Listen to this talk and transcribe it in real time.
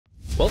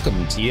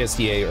Welcome to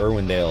Esda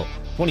Irwindale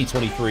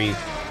 2023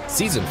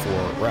 Season 4,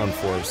 Round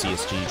 4 of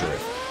CSG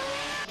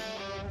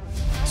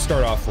Drift.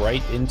 Start off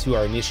right into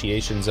our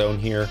initiation zone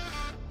here.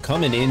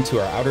 Coming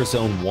into our outer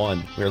zone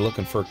 1, we're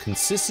looking for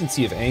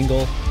consistency of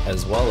angle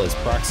as well as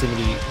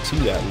proximity to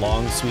that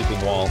long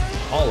sweeping wall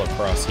all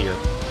across here.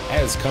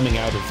 As coming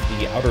out of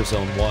the outer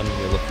zone 1,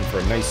 we're looking for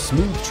a nice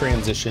smooth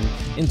transition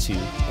into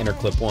inner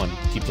clip 1.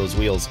 Keep those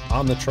wheels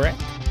on the track.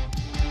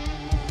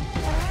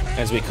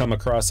 As we come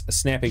across,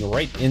 snapping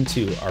right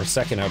into our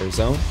second outer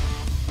zone.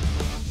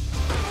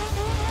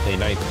 A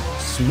nice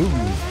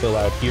smooth fill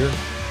out here.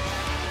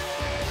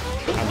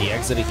 On the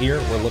exit of here,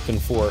 we're looking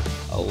for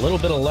a little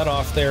bit of let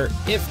off there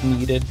if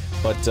needed,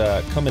 but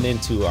coming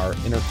into our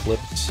inner clip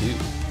 2.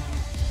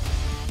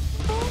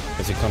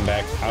 As we come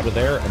back out of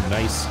there,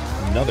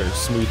 another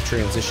smooth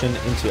transition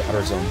into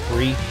outer zone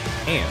 3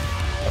 and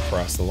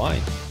across the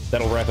line.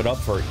 That'll wrap it up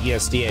for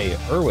ESDA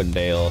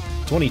Irwindale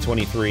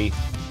 2023.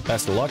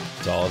 Best of luck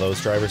to all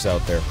those drivers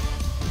out there.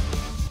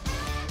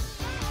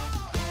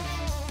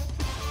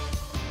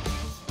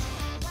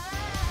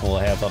 We'll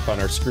have up on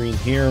our screen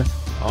here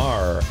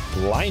our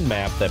line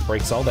map that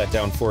breaks all that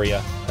down for you,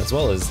 as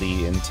well as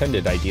the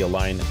intended ideal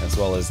line, as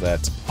well as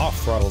that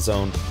off-throttle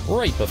zone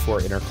right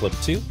before inner clip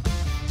 2.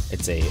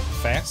 It's a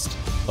fast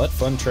but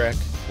fun track.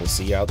 We'll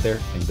see you out there,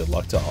 and good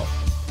luck to all.